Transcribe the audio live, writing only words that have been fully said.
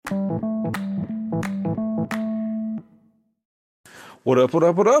What up, what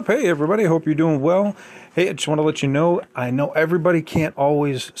up, what up? Hey, everybody, hope you're doing well. Hey, I just want to let you know, I know everybody can't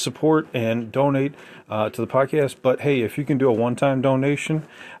always support and donate to the podcast, but hey, if you can do a one-time donation,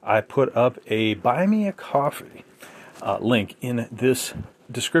 I put up a Buy Me a Coffee link in this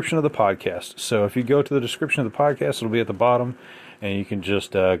description of the podcast. So if you go to the description of the podcast, it'll be at the bottom, and you can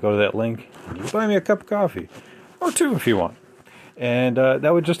just go to that link and you can buy me a cup of coffee, or two if you want. And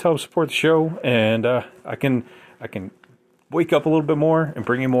that would just help support the show, and I can wake up a little bit more and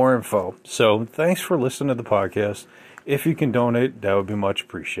bring you more info. So thanks for listening to the podcast. If you can donate, that would be much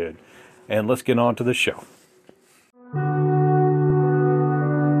appreciated. And let's get on to the show.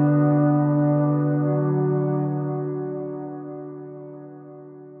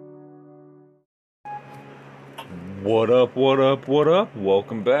 What up, what up, what up?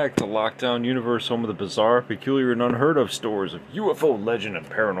 Welcome back to Lockdown Universe, home of the bizarre, peculiar, and unheard of stories of UFO legend and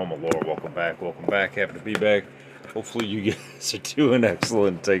paranormal lore. Welcome back, welcome back. Happy to be back. Hopefully you guys are doing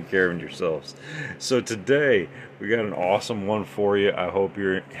excellent. Take care of yourselves. So today, we got an awesome one for you. I hope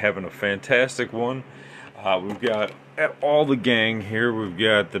you're having a fantastic one. We've got all the gang here. We've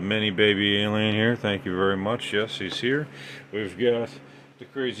got the mini baby alien here. Thank you very much. Yes, he's here. We've got the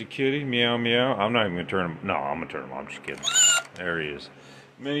crazy kitty. Meow, meow. I'm not even going to turn him. No, I'm going to turn him. I'm just kidding. There he is.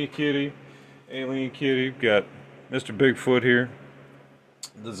 Mini kitty. Alien kitty. We've got Mr. Bigfoot here.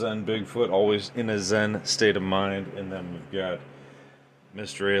 The Zen Bigfoot, always in a Zen state of mind. And then we've got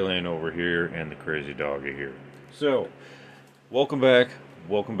Mr. Alien over here and the crazy doggy here. So, welcome back.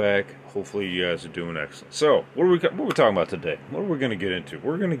 Welcome back. Hopefully you guys are doing excellent. So, what are we talking about today? What are we going to get into?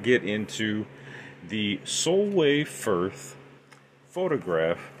 We're going to get into the Solway Firth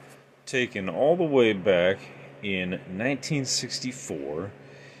photograph taken all the way back in 1964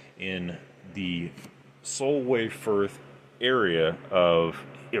 in the Solway Firth area of,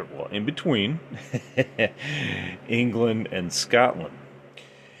 well, in between England and Scotland.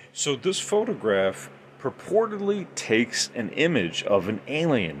 So this photograph purportedly takes an image of an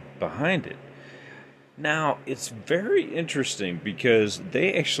alien behind it. Now, it's very interesting because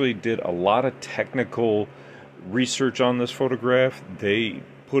they actually did a lot of technical research on this photograph. They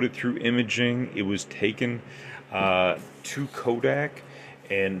put it through imaging. It was taken to Kodak,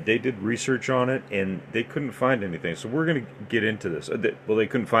 and they did research on it, and they couldn't find anything. So we're going to get into this. Well, they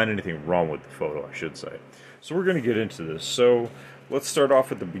couldn't find anything wrong with the photo, I should say. So we're going to get into this. So let's start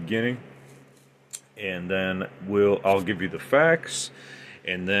off at the beginning, and then I'll give you the facts,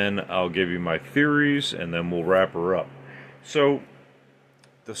 and then I'll give you my theories, and then we'll wrap her up. So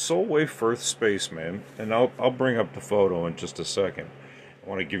the Solway Firth spaceman, and I'll bring up the photo in just a second. I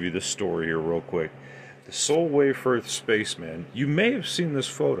want to give you this story here real quick. The Solway Firth spaceman, you may have seen this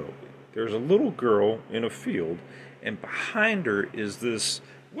photo. There's a little girl in a field, and behind her is this,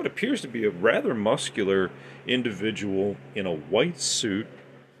 what appears to be a rather muscular individual in a white suit.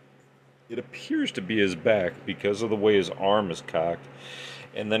 It appears to be his back because of the way his arm is cocked.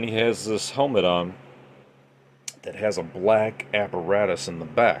 And then he has this helmet on that has a black apparatus in the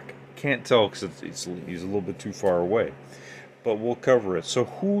back. Can't tell because he's a little bit too far away. But we'll cover it. So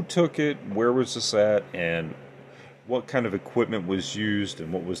who took it, where was this at, and what kind of equipment was used,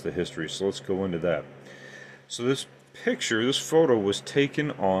 and what was the history? So let's go into that. So this photo was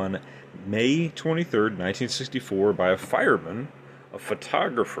taken on May 23rd, 1964 by a fireman, a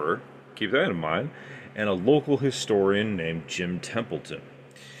photographer, keep that in mind, and a local historian named Jim Templeton.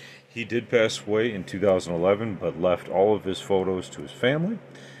 He did pass away in 2011, but left all of his photos to his family.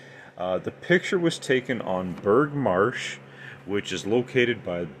 The picture was taken on Burgh Marsh, which is located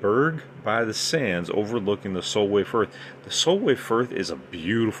by Burgh by the Sands, overlooking the Solway Firth. The Solway Firth is a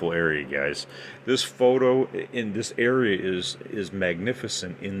beautiful area, guys. This photo in this area is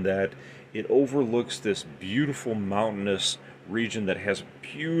magnificent in that it overlooks this beautiful mountainous region that has a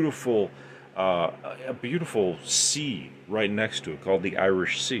beautiful sea right next to it called the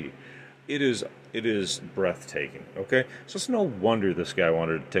Irish Sea. It is breathtaking, okay? So it's no wonder this guy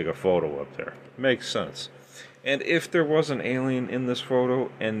wanted to take a photo up there. Makes sense. And if there was an alien in this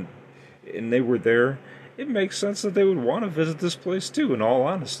photo and they were there, it makes sense that they would want to visit this place too, in all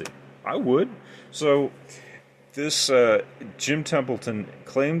honesty. I would. So this Jim Templeton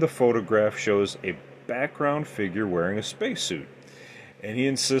claimed the photograph shows a background figure wearing a spacesuit. And he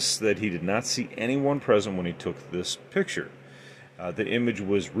insists that he did not see anyone present when he took this picture. The image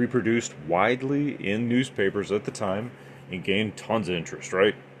was reproduced widely in newspapers at the time and gained tons of interest,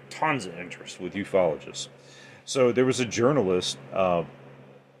 right? Tons of interest with ufologists. So there was a journalist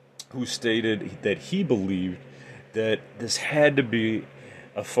who stated that he believed that this had to be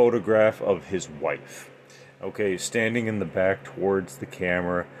a photograph of his wife. okay, standing in the back towards the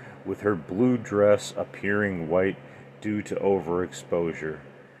camera with her blue dress appearing white due to overexposure.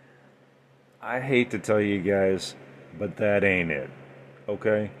 I hate to tell you guys, but that ain't it.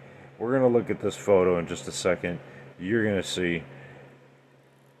 Okay? We're going to look at this photo in just a second. You're going to see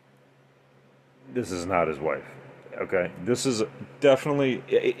this is not his wife. Okay? This is definitely,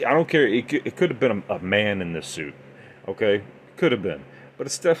 I don't care, it could have been a man in this suit. Okay? Could have been. But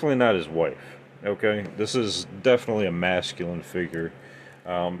it's definitely not his wife. Okay? This is definitely a masculine figure.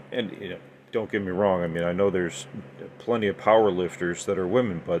 And, you know, don't get me wrong. I mean, I know there's plenty of power lifters that are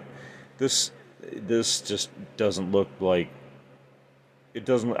women, but this just doesn't look like it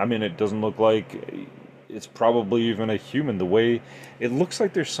doesn't. I mean, it doesn't look like it's probably even a human. The way it looks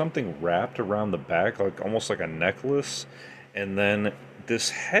like there's something wrapped around the back, like almost like a necklace, and then this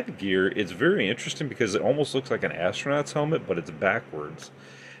headgear. It's very interesting because it almost looks like an astronaut's helmet, but it's backwards.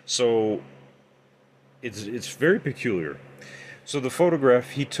 So it's very peculiar. So the photograph,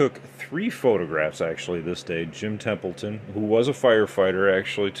 he took 3 photographs actually this day. Jim Templeton, who was a firefighter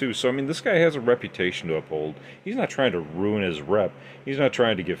actually too. So I mean, this guy has a reputation to uphold. He's not trying to ruin his rep. He's not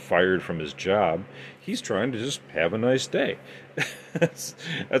trying to get fired from his job. He's trying to just have a nice day.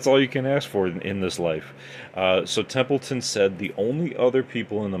 that's all you can ask for in this life. So Templeton said the only other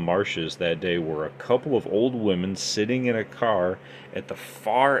people in the marshes that day were a couple of old women sitting in a car at the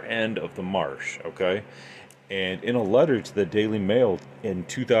far end of the marsh. Okay. And in a letter to the Daily Mail in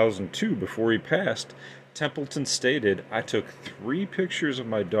 2002, before he passed, Templeton stated, "I took 3 pictures of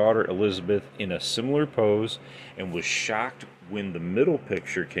my daughter Elizabeth in a similar pose and was shocked when the middle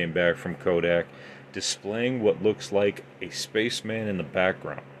picture came back from Kodak, displaying what looks like a spaceman in the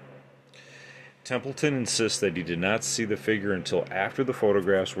background." Templeton insists that he did not see the figure until after the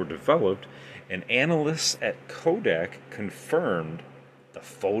photographs were developed, and analysts at Kodak confirmed the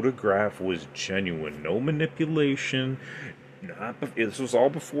photograph was genuine. No manipulation. This was all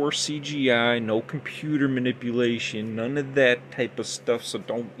before CGI. No computer manipulation. None of that type of stuff. So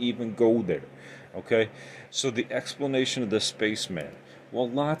don't even go there. Okay? So the explanation of the spaceman. Well,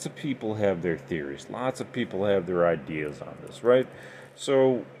 lots of people have their theories. Lots of people have their ideas on this, right?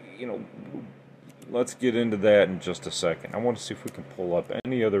 So, you know, let's get into that in just a second. I want to see if we can pull up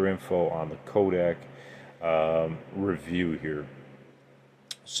any other info on the Kodak review here.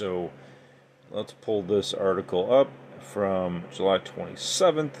 So let's pull this article up from July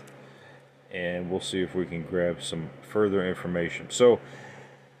 27th, and we'll see if we can grab some further information. So,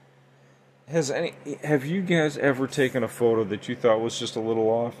 have you guys ever taken a photo that you thought was just a little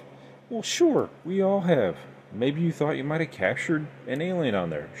off? Well, sure, we all have. Maybe you thought you might have captured an alien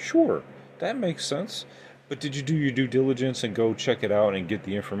on there. Sure, that makes sense. But did you do your due diligence and go check it out and get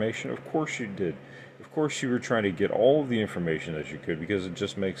the information? Of course you did. Of course you were trying to get all of the information that you could because it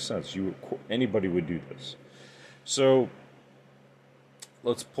just makes sense. Anybody would do this. So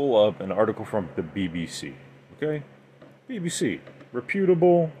let's pull up an article from the BBC. Okay? BBC.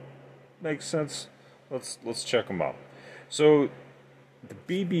 Reputable. Makes sense. Let's check them out. So the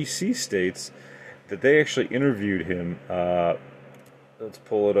BBC states that they actually interviewed him. Let's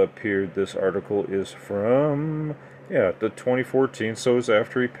pull it up here. This article is from the 2014, so it's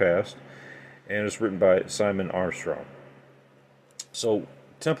after he passed. And it's written by Simon Armstrong. So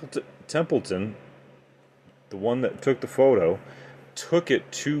Templeton, the one that took the photo, took it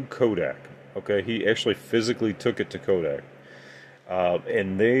to Kodak. Okay, he actually physically took it to Kodak,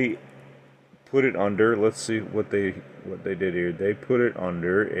 and they put it under. Let's see what they did here. They put it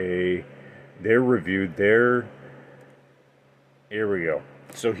under they reviewed their. Here we go.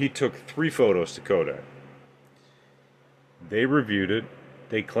 So he took 3 photos to Kodak. They reviewed it.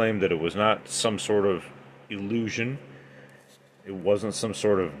 They claimed that it was not some sort of illusion. It wasn't some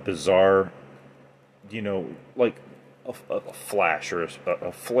sort of bizarre, like a flash or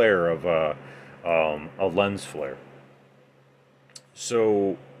a flare of a lens flare.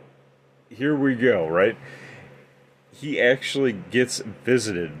 So here we go, right? He actually gets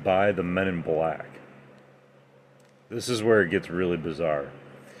visited by the Men in Black. This is where it gets really bizarre.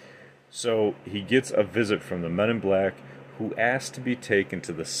 So he gets a visit from the Men in Black, who asked to be taken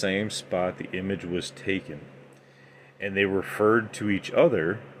to the same spot the image was taken. And they referred to each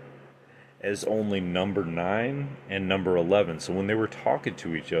other as only number 9 and number 11. So when they were talking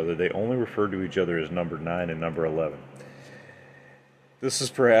to each other, they only referred to each other as number 9 and number 11. This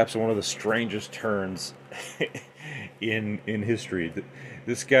is perhaps one of the strangest turns in history.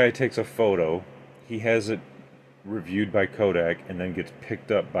 This guy takes a photo, he has it reviewed by Kodak, and then gets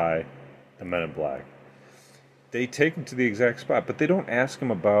picked up by the Men in Black. They take him to the exact spot, but they don't ask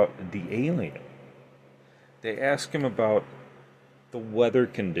him about the alien. They ask him about the weather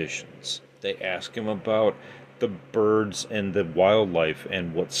conditions. They asked him about the birds and the wildlife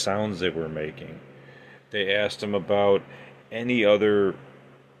and what sounds they were making. They asked him about any other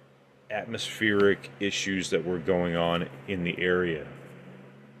atmospheric issues that were going on in the area.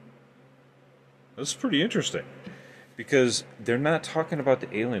 This is pretty interesting because they're not talking about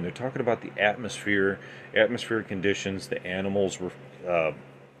the alien. They're talking about the atmosphere, atmospheric conditions, the animals'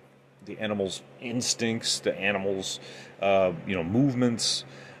 instincts, the animals' movements,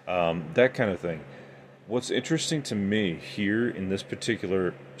 that kind of thing. What's interesting to me here in this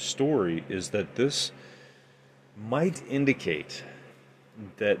particular story is that this might indicate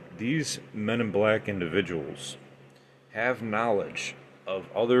that these men in black individuals have knowledge of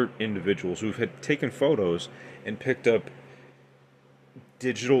other individuals who've had taken photos and picked up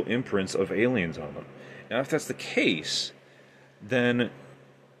digital imprints of aliens on them. Now, if that's the case, then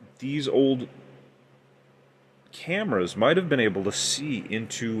these old cameras might have been able to see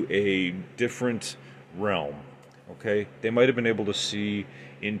into a different realm. Okay, they might have been able to see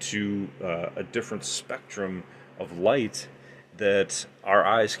into a different spectrum of light that our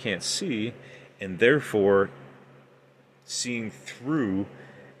eyes can't see, and therefore seeing through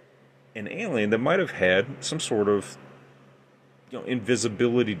an alien that might have had some sort of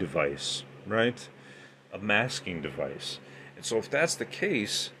invisibility device, right? A masking device. And so if that's the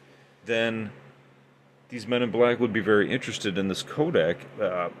case, then these men in black would be very interested in this Kodak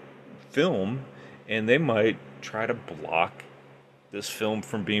film, and they might try to block this film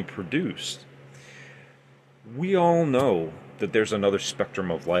from being produced. We all know that there's another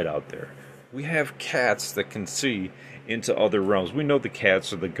spectrum of light out there. We have cats that can see into other realms. We know the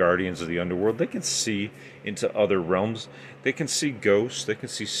cats are the guardians of the underworld. They can see into other realms. They can see ghosts. They can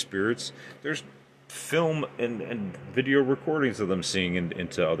see spirits. There's film and video recordings of them seeing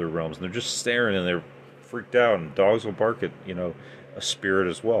into other realms. And they're just staring and they're freaked out. And dogs will bark at, a spirit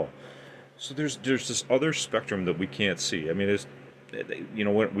as well. So there's this other spectrum that we can't see. I mean,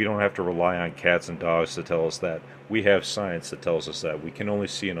 we don't have to rely on cats and dogs to tell us that. We have science that tells us that. We can only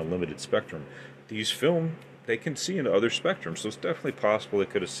see in a limited spectrum. These film, they can see into other spectrums, so it's definitely possible they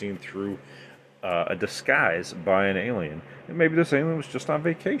could have seen through a disguise by an alien. And maybe this alien was just on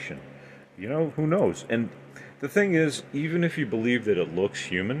vacation. Who knows? And the thing is, even if you believe that it looks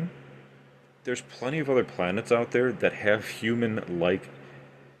human, there's plenty of other planets out there that have human-like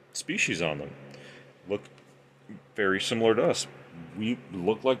species on them. Look very similar to us. We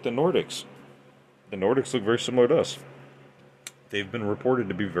look like the Nordics. The Nordics look very similar to us. They've been reported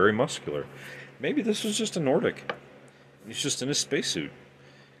to be very muscular. Maybe this was just a Nordic. He's just in a spacesuit.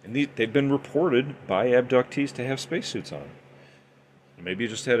 And they've been reported by abductees to have spacesuits on. Maybe he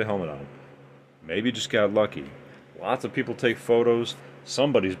just had a helmet on. Maybe he just got lucky. Lots of people take photos.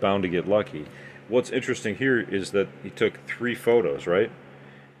 Somebody's bound to get lucky. What's interesting here is that he took 3 photos, right?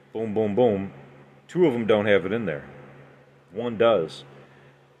 Boom, boom, boom. 2 of them don't have it in there. 1 does.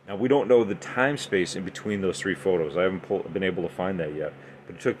 Now, we don't know the time space in between those 3 photos. I haven't been able to find that yet.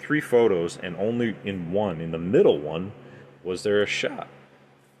 But it took 3 photos, and only in the middle one, was there a shot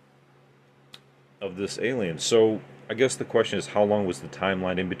of this alien. So, I guess the question is, how long was the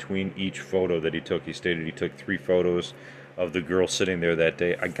timeline in between each photo that he took? He stated he took 3 photos of the girl sitting there that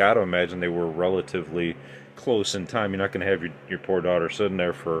day. I got to imagine they were relatively close in time. You're not going to have your poor daughter sitting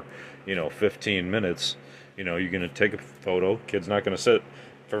there for, 15 minutes. You're going to take a photo. Kid's not going to sit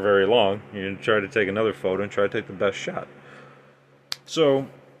for very long. You're going to try to take another photo and try to take the best shot. So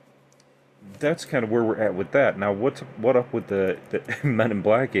that's kind of where we're at with that. Now, what up with the Men in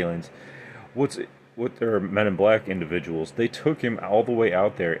Black aliens? What their Men in Black individuals? They took him all the way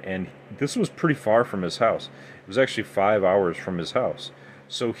out there, and this was pretty far from his house. It was actually 5 hours from his house.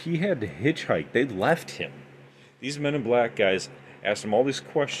 So he had to hitchhike. They left him. These Men in Black guys asked him all these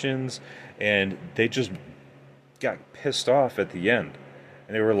questions, and they just got pissed off at the end.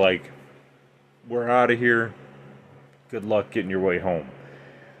 And they were like, "We're out of here. Good luck getting your way home."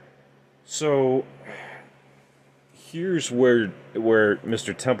 So here's where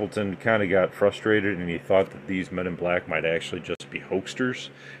Mr. Templeton kind of got frustrated, and he thought that these Men in Black might actually just be hoaxsters.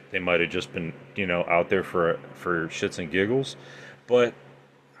 They might have just been, out there for shits and giggles. But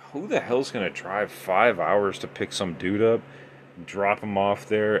who the hell's going to drive 5 hours to pick some dude up, drop him off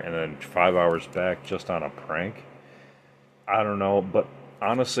there, and then 5 hours back just on a prank? I don't know, but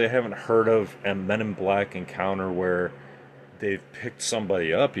honestly, I haven't heard of a Men in Black encounter where they've picked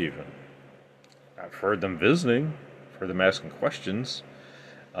somebody up even. I've heard them visiting, heard them asking questions.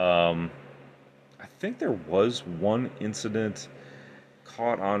 I think there was one incident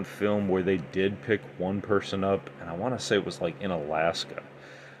caught on film where they did pick one person up, and I want to say it was like in Alaska.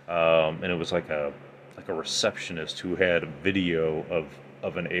 And it was like a receptionist who had a video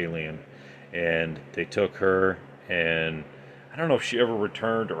of an alien, and they took her, and I don't know if she ever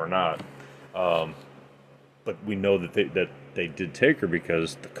returned or not. Um, but we know that they did take her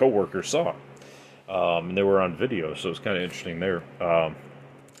because the coworker saw it. And they were on video, so it's kind of interesting there.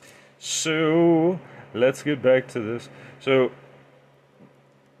 So let's get back to this. So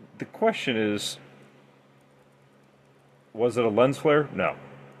the question is, was it a lens flare? No.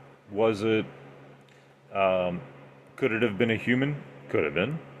 Was it? Could it have been a human? Could have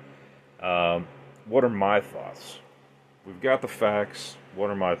been. What are my thoughts? We've got the facts. What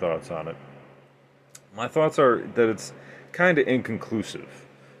are my thoughts on it? My thoughts are that it's kind of inconclusive.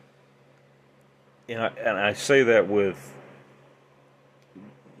 And I say that with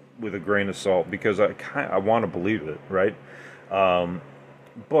a grain of salt because I want to believe it, right?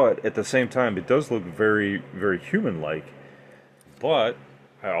 But at the same time, it does look very, very human-like. But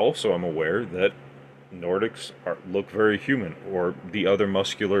I also am aware that Nordics look very human, or the other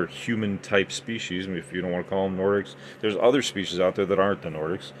muscular human-type species, if you don't want to call them Nordics. There's other species out there that aren't the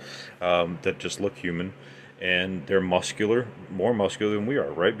Nordics, that just look human, and they're muscular, more muscular than we are,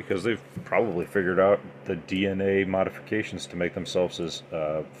 right? Because they've probably figured out the DNA modifications to make themselves as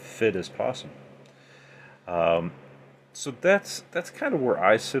fit as possible. So that's kind of where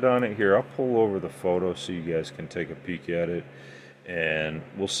I sit on it here. I'll pull over the photo so you guys can take a peek at it, and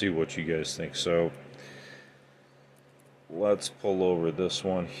we'll see what you guys think. So let's pull over this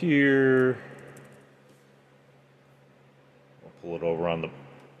one here. I'll pull it over on the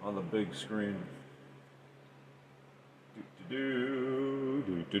big screen.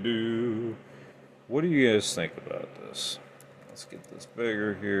 What do you guys think about this? Let's get this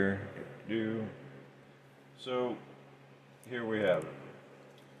bigger here. So here we have it.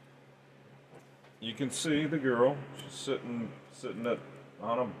 You can see the girl. She's sitting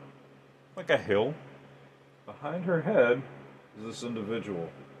on like a hill. Behind her head is this individual.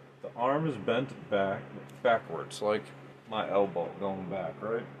 The arm is bent backwards, like my elbow going back,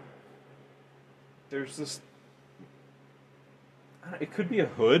 right? There's this. It could be a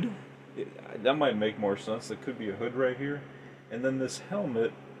hood. That might make more sense. It could be a hood right here, and then this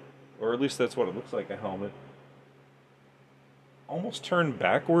helmet, or at least that's what it looks like, a helmet, almost turned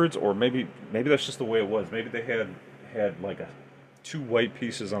backwards, or maybe that's just the way it was. Maybe they had like two white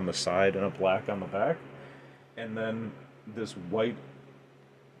pieces on the side and a black on the back, and then this white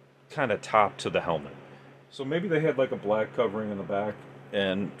kind of top to the helmet. So maybe they had like a black covering in the back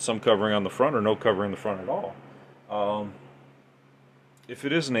and some covering on the front, or no covering in the front at all. If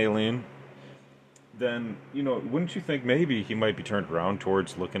it is an alien, then, wouldn't you think maybe he might be turned around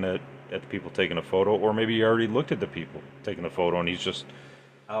towards looking at the people taking a photo, or maybe he already looked at the people taking a photo and he's just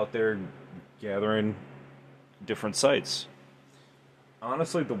out there gathering different sites.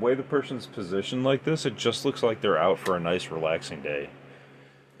 Honestly, the way the person's positioned like this, it just looks like they're out for a nice, relaxing day.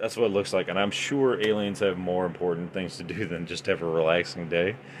 That's what it looks like, and I'm sure aliens have more important things to do than just have a relaxing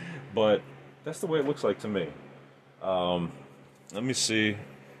day, but that's the way it looks like to me. Let me see if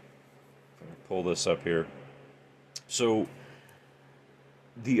I can pull this up here. So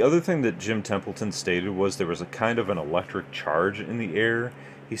the other thing that Jim Templeton stated was there was a kind of an electric charge in the air.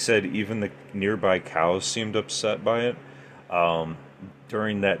 He said even the nearby cows seemed upset by it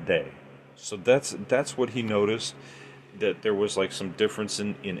during that day. So that's what he noticed, that there was like some difference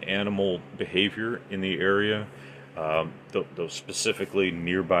in animal behavior in the area. Those specifically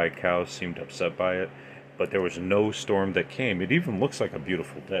nearby cows seemed upset by it, but there was no storm that came. It even looks like a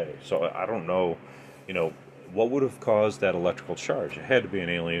beautiful day. So I don't know, what would have caused that electrical charge? It had to be an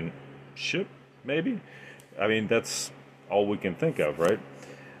alien ship, maybe? I mean, that's all we can think of, right?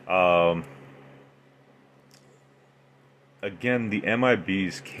 Again, the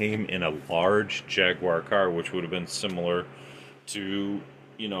MIBs came in a large Jaguar car, which would have been similar to,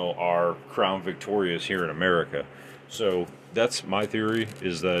 our Crown Victorias here in America. So that's my theory,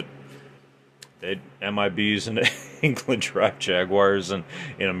 is that MIBs in England drive Jaguars, and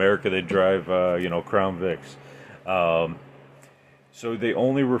in America they drive, Crown Vics. So they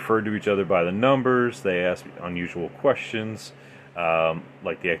only referred to each other by the numbers. They asked unusual questions,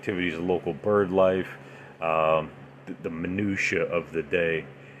 like the activities of local bird life, the minutia of the day,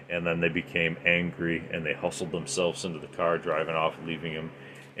 and then they became angry and they hustled themselves into the car, driving off, leaving him,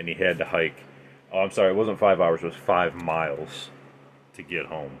 and he had to hike. Oh, I'm sorry, it wasn't 5 hours; it was 5 miles to get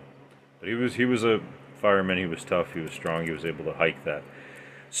home. But he was a fireman. He was tough. He was strong. He was able to hike that.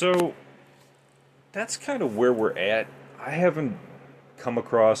 So that's kind of where we're at. I haven't come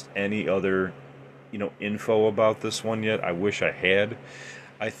across any other, info about this one yet. I wish I had.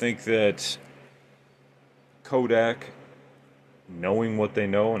 I think that Kodak, knowing what they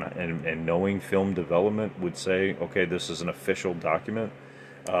know and knowing film development, would say, okay, this is an official document.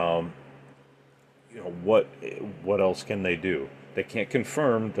 what else can they do? They can't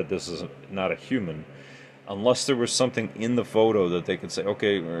confirm that this is not a human, unless there was something in the photo that they could say,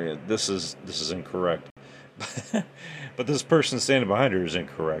 okay, this is incorrect. But this person standing behind her is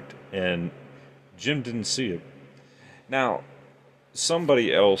incorrect, and Jim didn't see it. Now,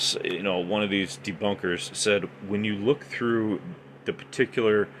 somebody else, one of these debunkers said when you look through the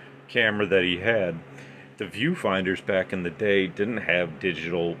particular camera that he had, the viewfinders back in the day didn't have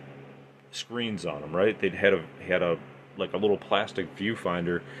digital screens on them, right? They'd had a like a little plastic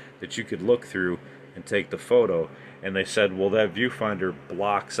viewfinder that you could look through and take the photo. And they said, well, that viewfinder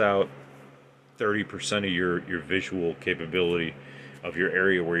blocks out 30% of your visual capability of your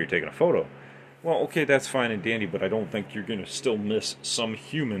area where you're taking a photo. Well, okay, that's fine and dandy, but I don't think you're going to still miss some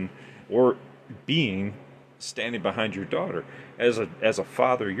human or being standing behind your daughter. As a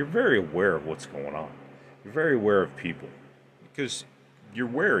father, you're very aware of what's going on. You're very aware of people because you're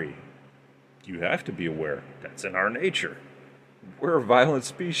wary. You have to be aware. That's in our nature. We're a violent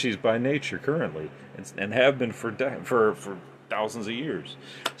species by nature currently, and have been for thousands of years,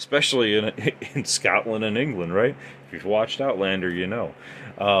 especially in Scotland and England, right? If you've watched Outlander, you know.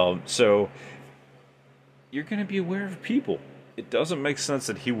 So you're going to be aware of people. It doesn't make sense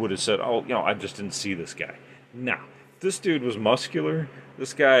that he would have said, oh, I just didn't see this guy. No. This dude was muscular.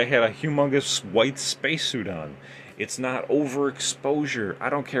 This guy had a humongous white spacesuit on. It's not overexposure.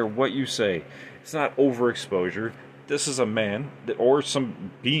 I don't care what you say. It's not overexposure. This is a man or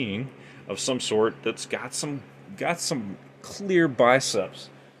some being of some sort that's got some clear biceps.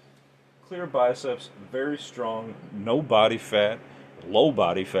 Clear biceps, very strong, no body fat, low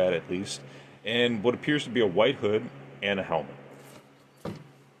body fat at least, and what appears to be a white hood and a helmet.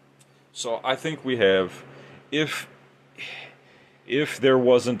 So I think we have, if there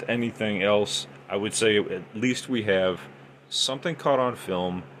wasn't anything else, I would say at least we have something caught on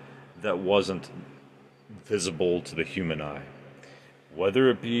film that wasn't visible to the human eye. Whether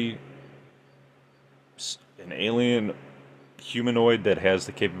it be an alien humanoid that has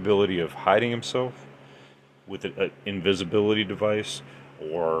the capability of hiding himself with an invisibility device,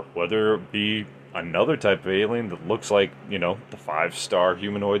 or whether it be another type of alien that looks like, the 5-star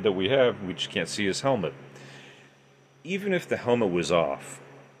humanoid that we have, we just can't see his helmet. Even if the helmet was off,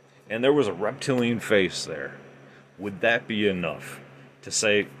 and there was a reptilian face there, would that be enough to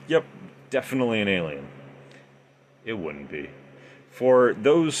say, yep, definitely an alien? It wouldn't be. For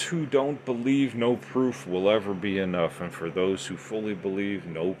those who don't believe, no proof will ever be enough, and for those who fully believe,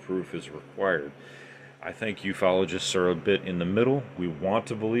 no proof is required. I think ufologists are a bit in the middle. We want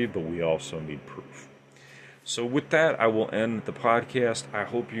to believe, but we also need proof. So with that, I will end the podcast. I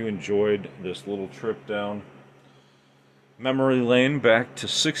hope you enjoyed this little trip down memory lane back to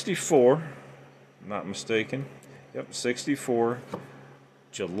 64. Not mistaken. Yep, 64.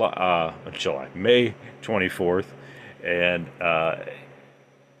 May 24th. And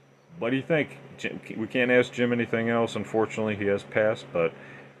what do you think? We can't ask Jim anything else. Unfortunately, he has passed, but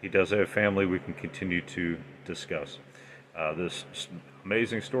he does have family we can continue to discuss this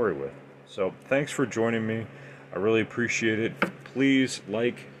amazing story with. So thanks for joining me. I really appreciate it. Please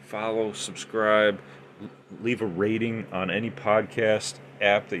like, follow, subscribe, leave a rating on any podcast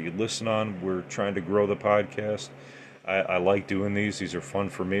app that you listen on. We're trying to grow the podcast. I like doing these. These are fun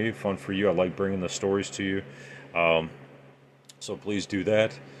for me, fun for you. I like bringing the stories to you. So please do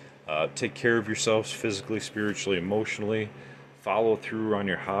that. Take care of yourselves physically, spiritually, emotionally. Follow through on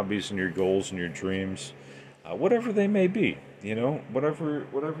your hobbies and your goals and your dreams, whatever they may be. Whatever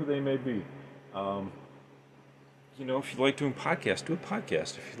they may be. If you like doing podcasts, do a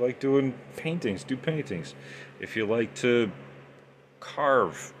podcast. If you like doing paintings, do paintings. If you like to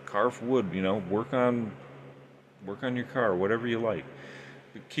carve wood. Work on your car, whatever you like.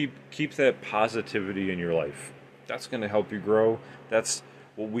 But keep that positivity in your life. That's going to help you grow. That's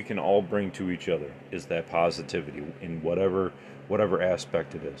what we can all bring to each other, is that positivity in whatever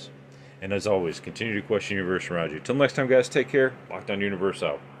aspect it is. And as always, continue to question the universe around you. Till next time, guys, take care. Lockdown Universe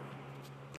out.